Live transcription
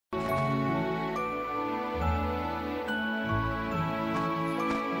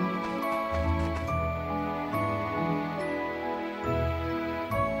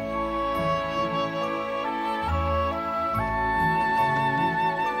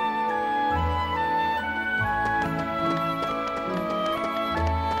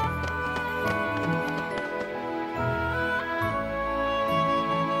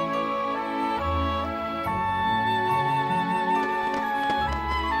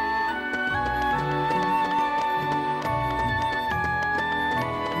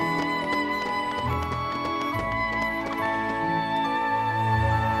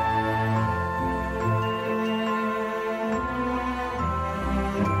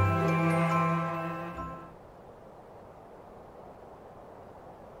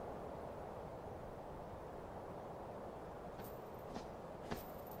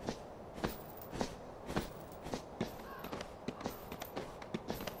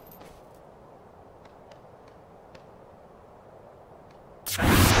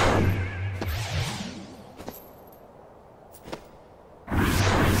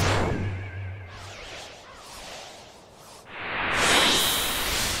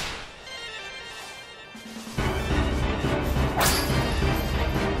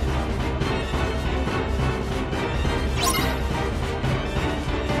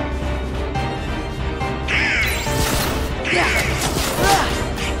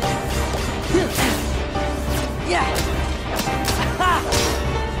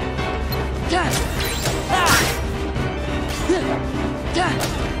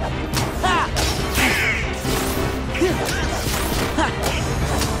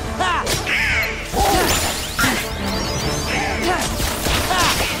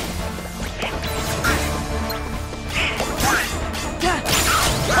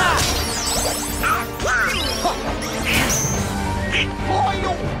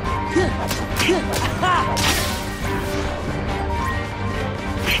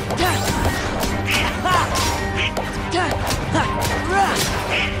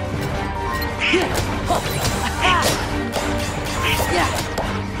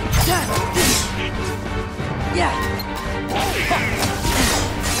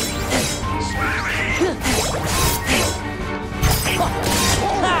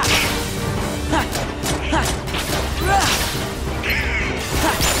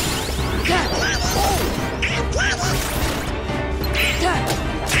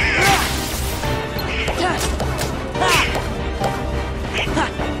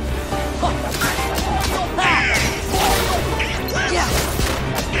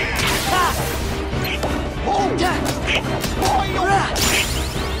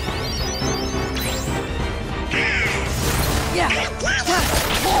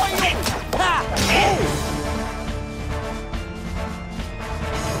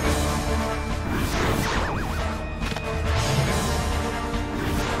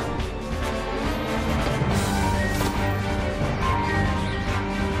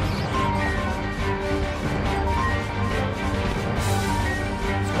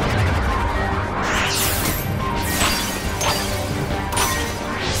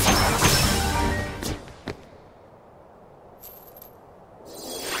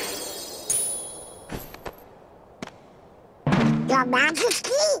Your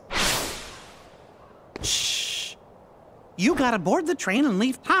Majesty? Shh. You gotta board the train and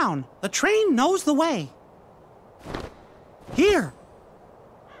leave town. The train knows the way. Here.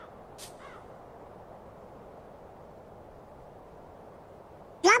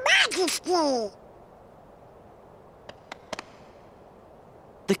 Your Majesty!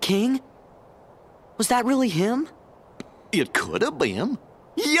 The king? Was that really him? It could have been.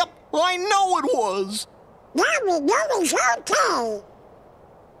 Yep, I know it was. Now we know he's okay.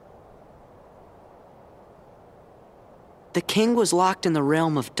 The king was locked in the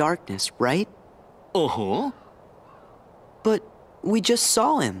realm of darkness, right? Uh-huh. But we just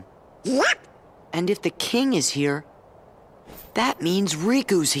saw him. Yep. And if the king is here, that means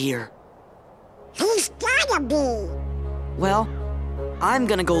Riku's here. He's gotta be. Well, I'm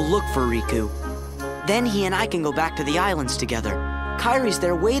gonna go look for Riku. Then he and I can go back to the islands together. Kairi's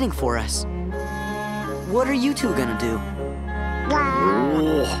there waiting for us. What are you two gonna do?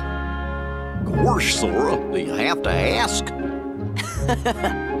 Oh. Gosh, Sora, do you have to ask?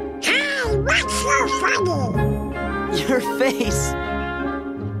 Hey, what's so funny? Your face.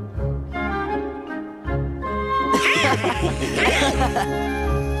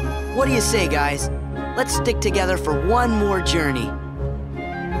 What do you say, guys? Let's stick together for one more journey.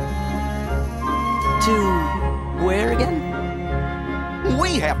 To where again?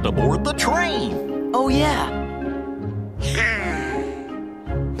 We have to board the train. Oh, yeah.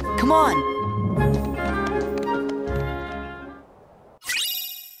 Come on.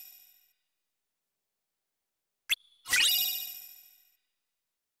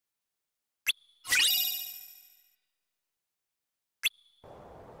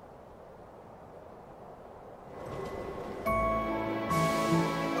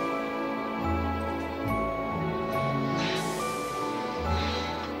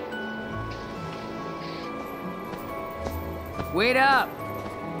 Wait up!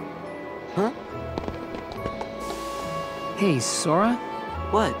 Huh? Hey, Sora?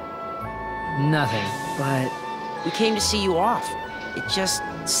 What? Nothing, but... We came to see you off. It just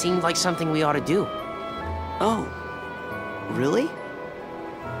seemed like something we ought to do. Oh. Really?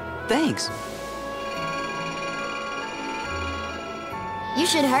 Thanks. You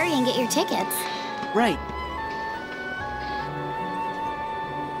should hurry and get your tickets. Right.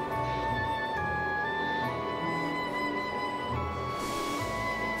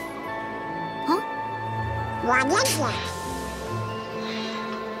 What is it?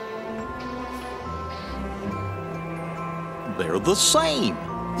 They're the same.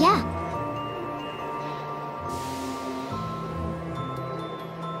 Yeah.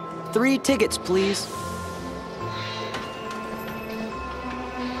 Three tickets, please.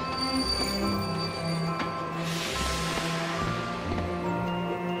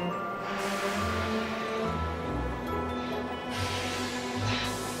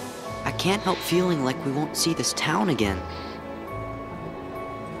 I can't help feeling like we won't see this town again.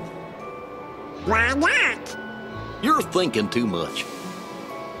 Why not? You're thinking too much.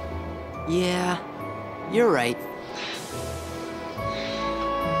 Yeah, you're right.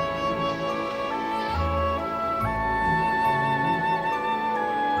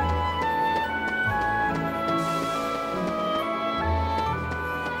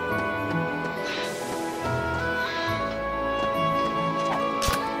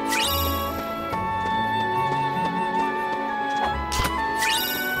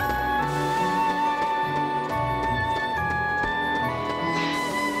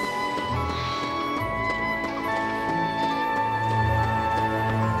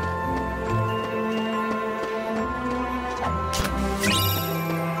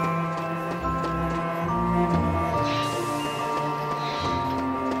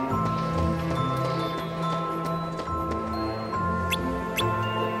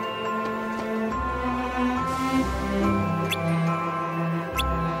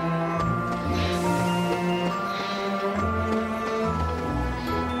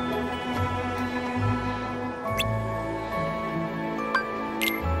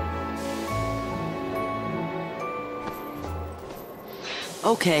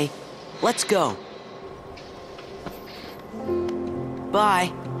 Okay, let's go.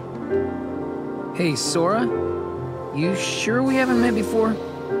 Bye. Hey, Sora? You sure we haven't met before?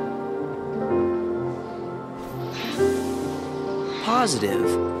 Positive.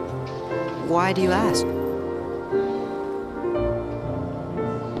 Why do you ask?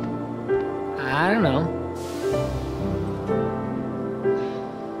 I don't know.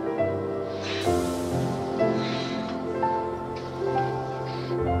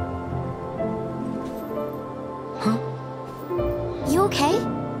 You okay?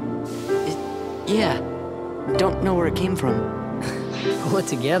 Yeah. Don't know where it came from. Pull it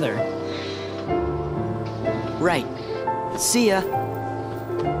together. Right. See ya.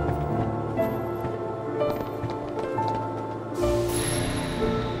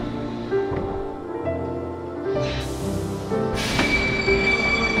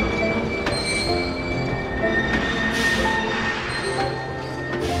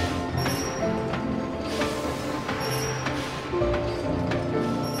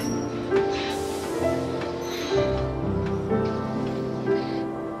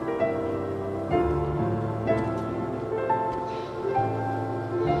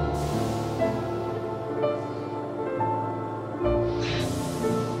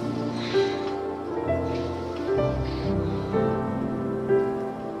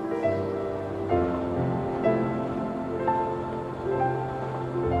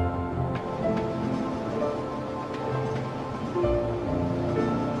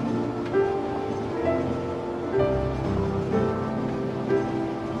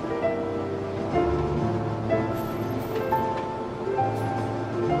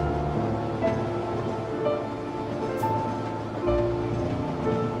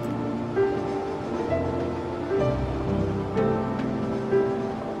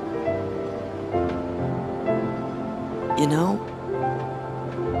 You know,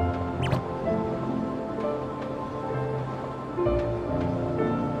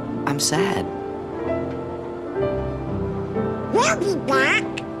 I'm sad. We'll be back.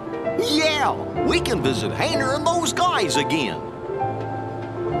 Yeah, we can visit Hayner and those guys again.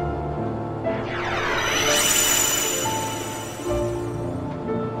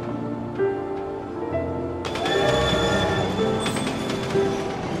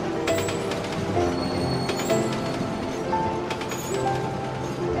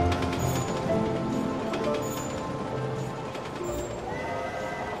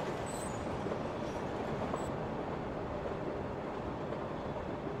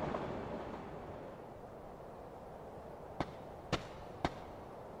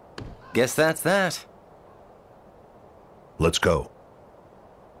 Guess that's that. Let's go.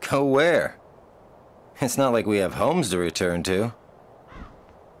 Go where? It's not like we have homes to return to.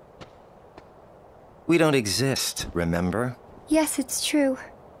 We don't exist, remember? Yes, it's true.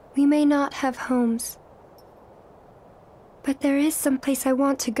 We may not have homes. But there is some place I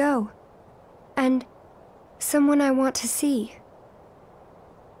want to go. And someone I want to see.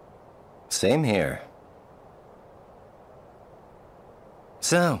 Same here.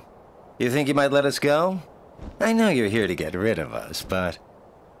 So, you think you might let us go? I know you're here to get rid of us, but...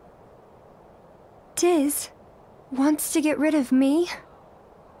 Diz wants to get rid of me?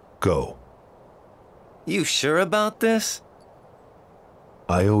 Go. You sure about this?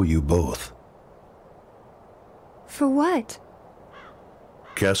 I owe you both. For what?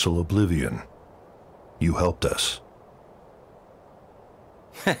 Castle Oblivion. You helped us.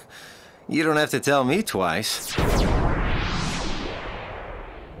 You don't have to tell me twice.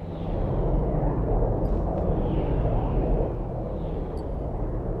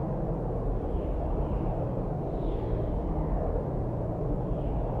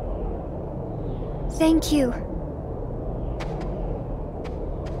 Thank you.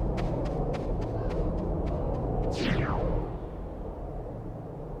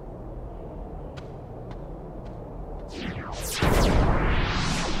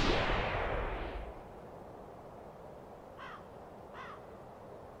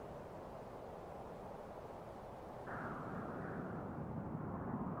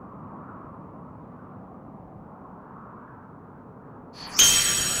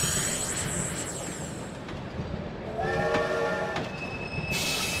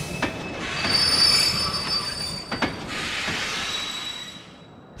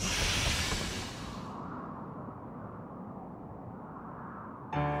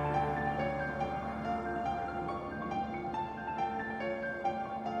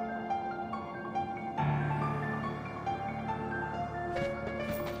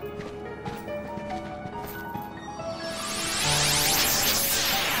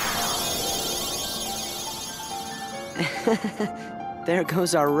 there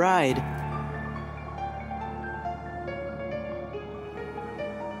goes our ride.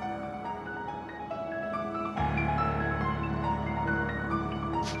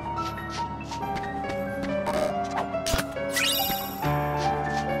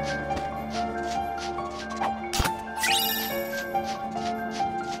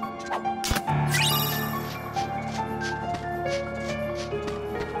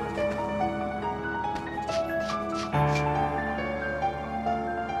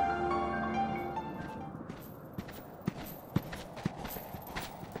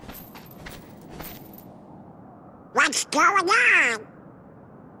 What's going on?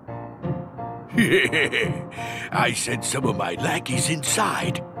 I sent some of my lackeys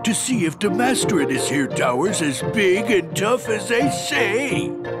inside to see if the master in this here tower's as big and tough as they say.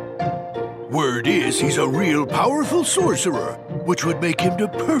 Word is he's a real powerful sorcerer, which would make him the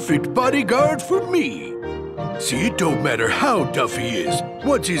perfect bodyguard for me. See, it don't matter how tough he is.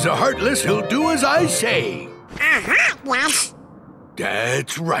 Once he's a Heartless, he'll do as I say. Yes.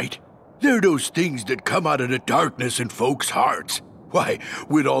 That's right. They're those things that come out of the darkness in folks' hearts. Why,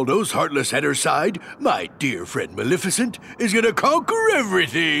 with all those Heartless at her side, my dear friend Maleficent is gonna conquer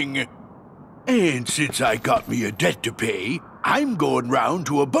everything. And since I got me a debt to pay, I'm going round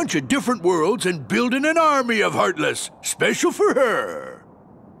to a bunch of different worlds and building an army of Heartless, special for her.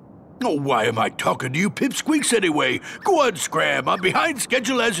 Oh, why am I talking to you pipsqueaks anyway? Go on, Scram, I'm behind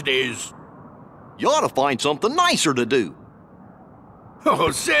schedule as it is. You ought to find something nicer to do.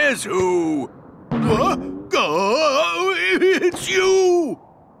 Oh, says who? Oh, it's you!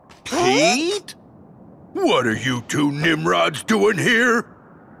 Pete? What are you two Nimrods doing here?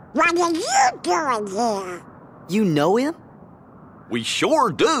 What are you doing here? You know him? We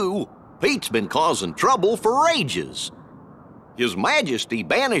sure do. Pete's been causing trouble for ages. His Majesty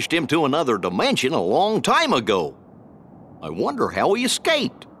banished him to another dimension a long time ago. I wonder how he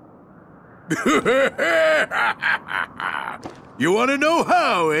escaped. You want to know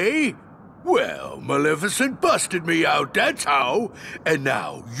how, eh? Well, Maleficent busted me out, that's how. And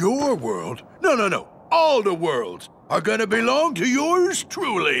now your world, no, all the worlds are gonna belong to yours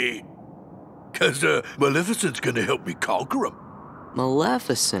truly. 'Cause Maleficent's gonna help me conquer them.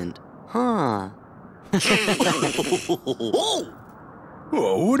 Maleficent? Huh.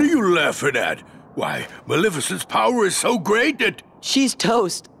 Oh, what are you laughing at? Why, Maleficent's power is so great that... She's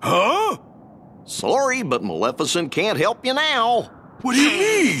toast. Huh? Sorry, but Maleficent can't help you now. What do you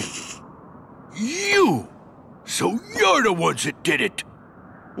mean? You! So you're the ones that did it!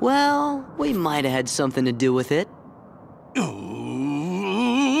 Well, we might have had something to do with it.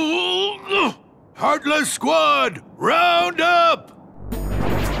 Heartless Squad, round up!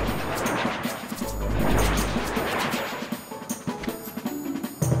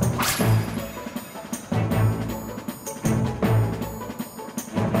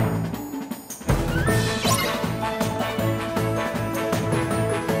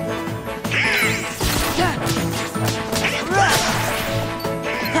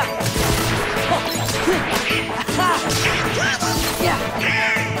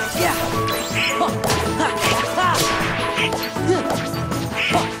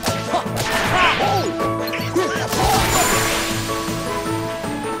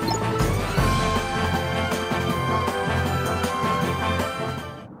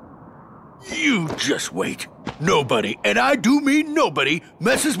 You just wait. Nobody, and I do mean nobody,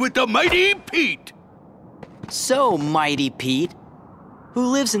 messes with the Mighty Pete! So, Mighty Pete, who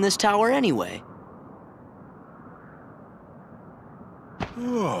lives in this tower anyway?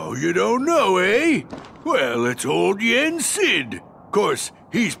 Oh, you don't know, eh? Well, it's old Yen Sid. Of course,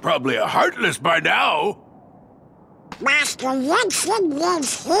 he's probably a Heartless by now. Master Yen Sid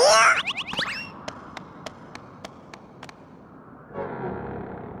lives here?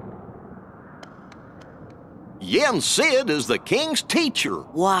 Yen Sid is the king's teacher.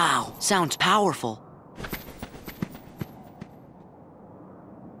 Wow, sounds powerful.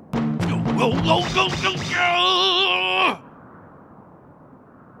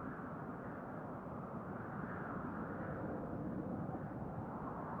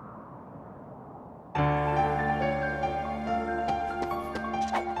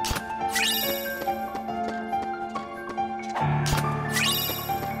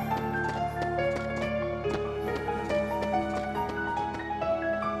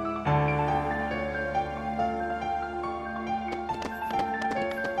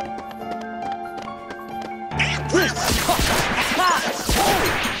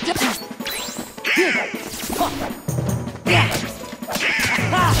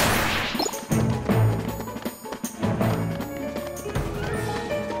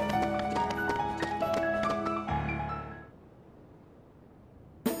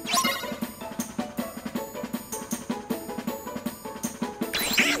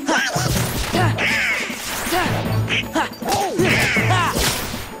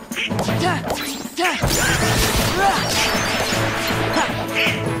 Yes.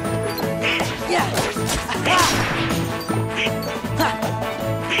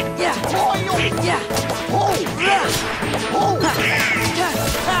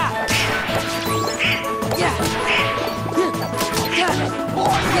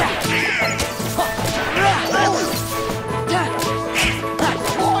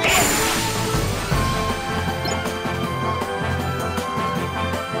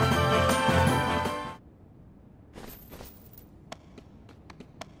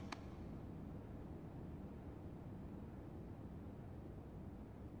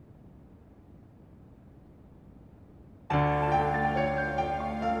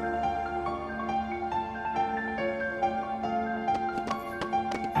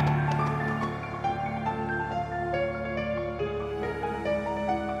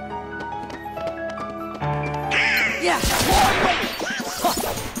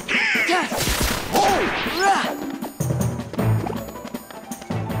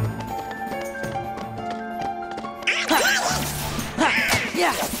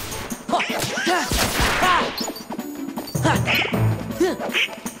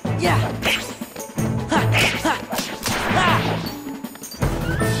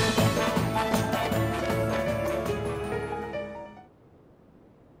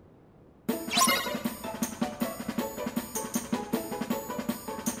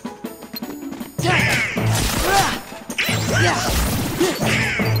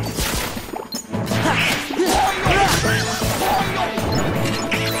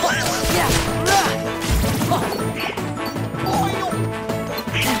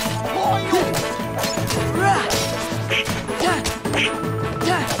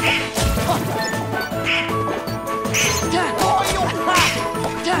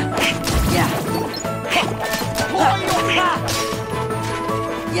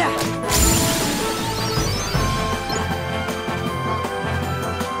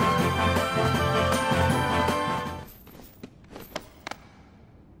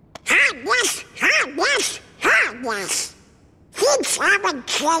 Things haven't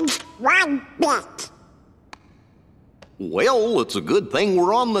changed one bit. Well, it's a good thing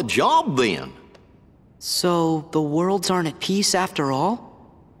we're on the job then. So, the worlds aren't at peace after all?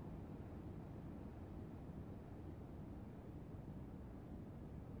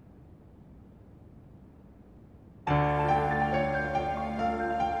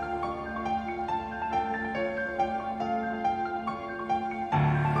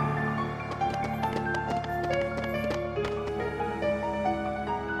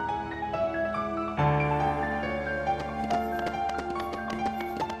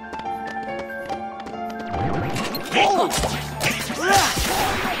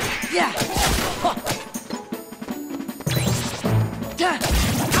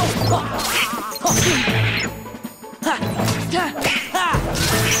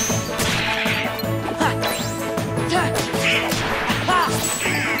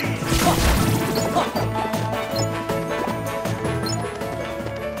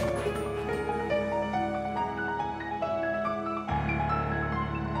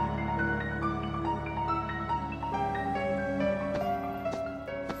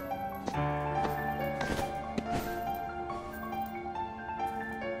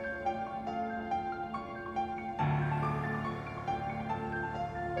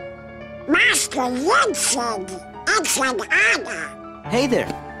 Master Vincent, it's an honor. Hey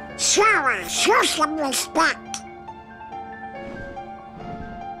there. Sora, show some respect.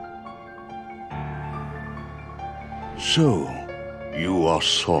 So, you are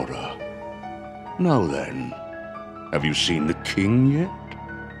Sora. Now then, have you seen the king yet?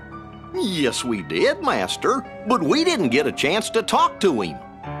 Yes, we did, Master, but we didn't get a chance to talk to him.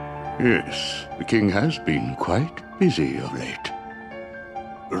 Yes, the king has been quite busy of late.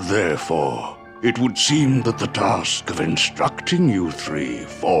 Therefore, it would seem that the task of instructing you three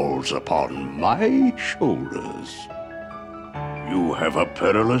falls upon my shoulders. You have a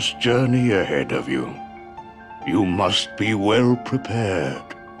perilous journey ahead of you. You must be well prepared.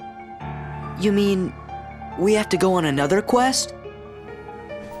 You mean, we have to go on another quest?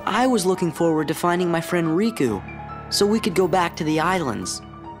 I was looking forward to finding my friend Riku, so we could go back to the islands.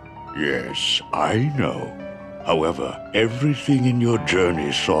 Yes, I know. However, everything in your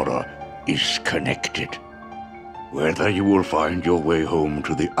journey, Sora, is connected. Whether you will find your way home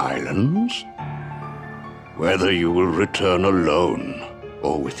to the islands, whether you will return alone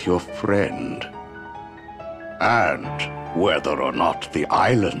or with your friend, and whether or not the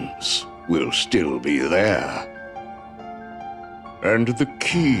islands will still be there. And the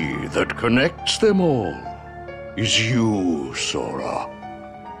key that connects them all is you, Sora.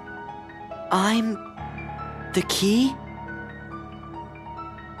 I'm the key?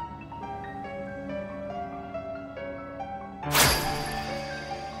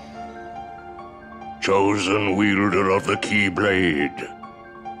 Chosen wielder of the Keyblade,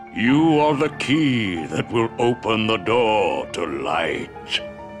 you are the key that will open the door to light.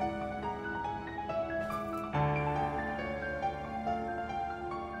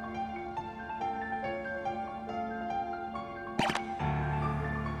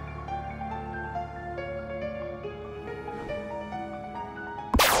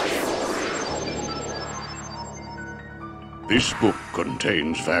 This book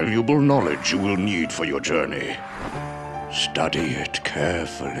contains valuable knowledge you will need for your journey. Study it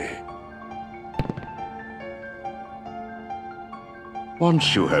carefully.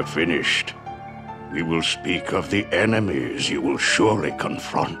 Once you have finished, we will speak of the enemies you will surely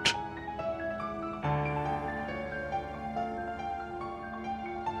confront.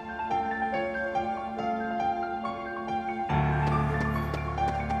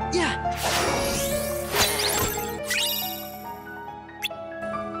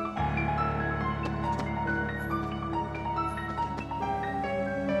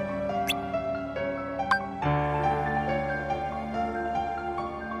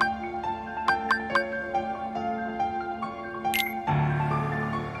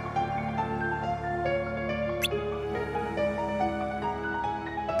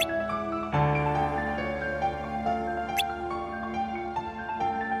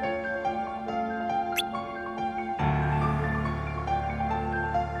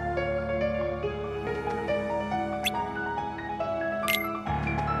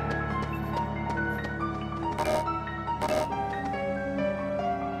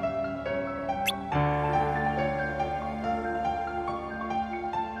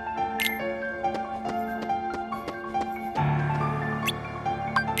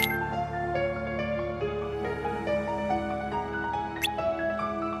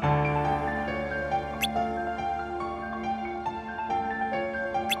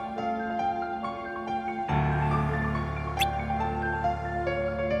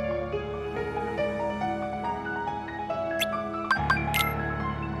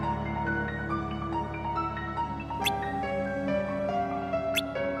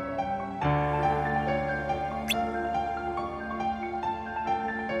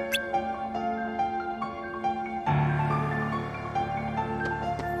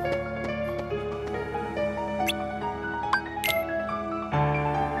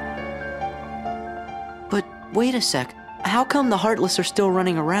 Wait a sec. How come the Heartless are still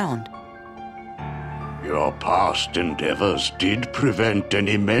running around? Your past endeavors did prevent an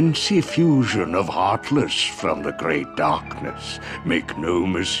immense effusion of Heartless from the Great Darkness. Make no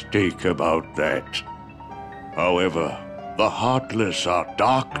mistake about that. However, the Heartless are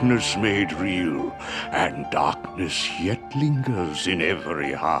darkness made real, and darkness yet lingers in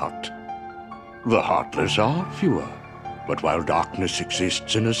every heart. The Heartless are fewer, but while darkness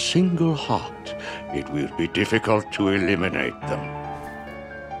exists in a single heart, it will be difficult to eliminate them.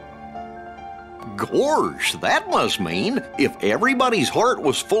 Gorge, that must mean if everybody's heart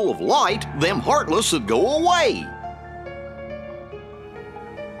was full of light, them Heartless would go away.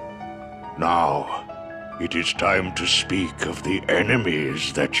 Now, it is time to speak of the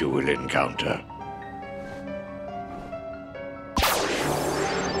enemies that you will encounter.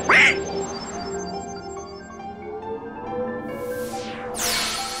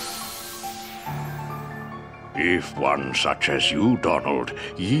 If one such as you, Donald,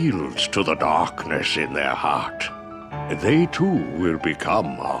 yields to the darkness in their heart, they too will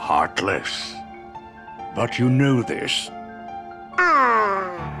become a Heartless. But you know this.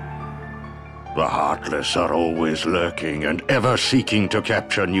 The Heartless are always lurking and ever seeking to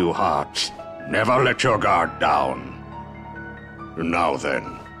capture new hearts. Never let your guard down. Now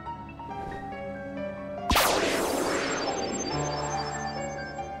then.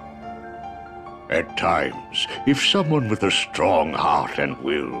 At times, if someone with a strong heart and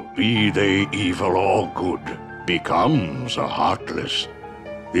will, be they evil or good, becomes a Heartless,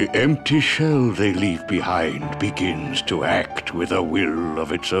 the empty shell they leave behind begins to act with a will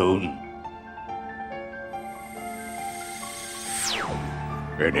of its own.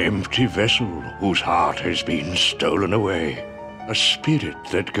 An empty vessel whose heart has been stolen away. A spirit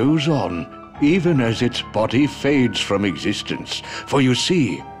that goes on even as its body fades from existence. For you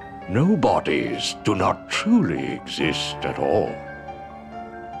see, no bodies do not truly exist at all.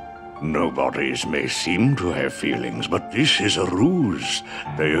 No bodies may seem to have feelings, but this is a ruse.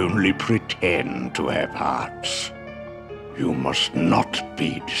 They only pretend to have hearts. You must not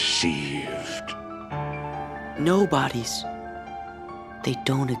be deceived. No bodies. They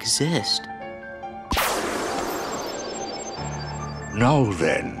don't exist. Now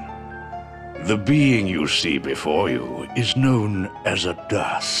then, the being you see before you is known as a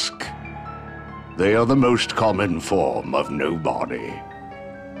Dusk. They are the most common form of nobody.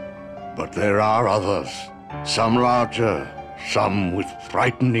 But there are others, some larger, some with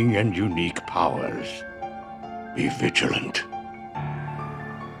frightening and unique powers. Be vigilant.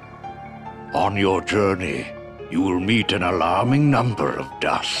 On your journey, you will meet an alarming number of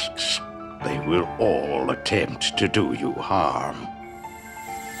Dusks. They will all attempt to do you harm.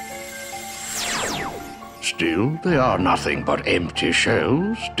 Still, they are nothing but empty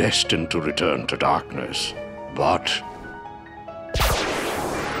shells destined to return to darkness. But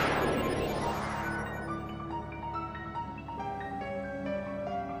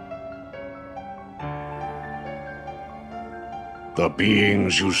the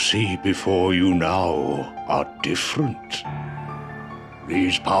beings you see before you now are different.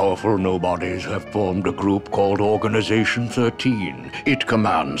 These powerful nobodies have formed a group called Organization 13. It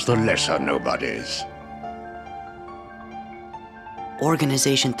commands the lesser nobodies.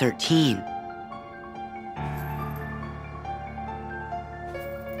 Organization 13.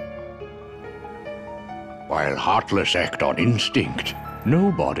 While Heartless act on instinct,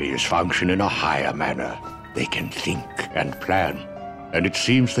 nobodies function in a higher manner. They can think and plan, and it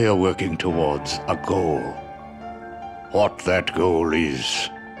seems they are working towards a goal. What that goal is,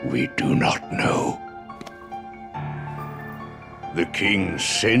 we do not know. The king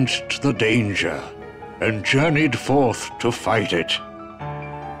sensed the danger and journeyed forth to fight it.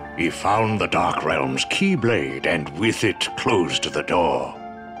 He found the Dark Realm's Keyblade and with it closed the door.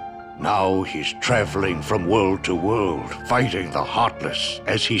 Now he's traveling from world to world, fighting the Heartless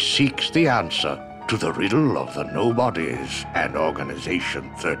as he seeks the answer to the riddle of the Nobodies and Organization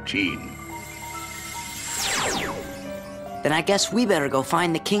 13. Then I guess we better go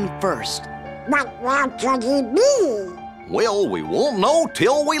find the king first. But where could he be? Well, we won't know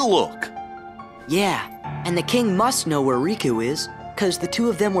till we look. Yeah, and the king must know where Riku is, because the two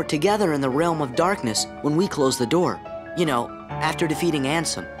of them were together in the Realm of Darkness when we closed the door. You know, after defeating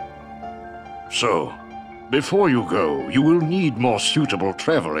Ansem. So, before you go, you will need more suitable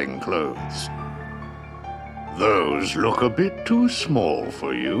traveling clothes. Those look a bit too small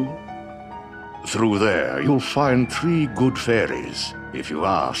for you. Through there, you'll find 3 good fairies. If you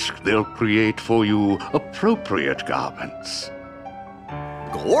ask, they'll create for you appropriate garments.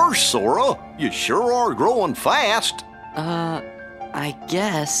 Gosh, Sora, you sure are growing fast. I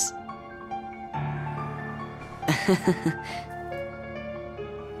guess.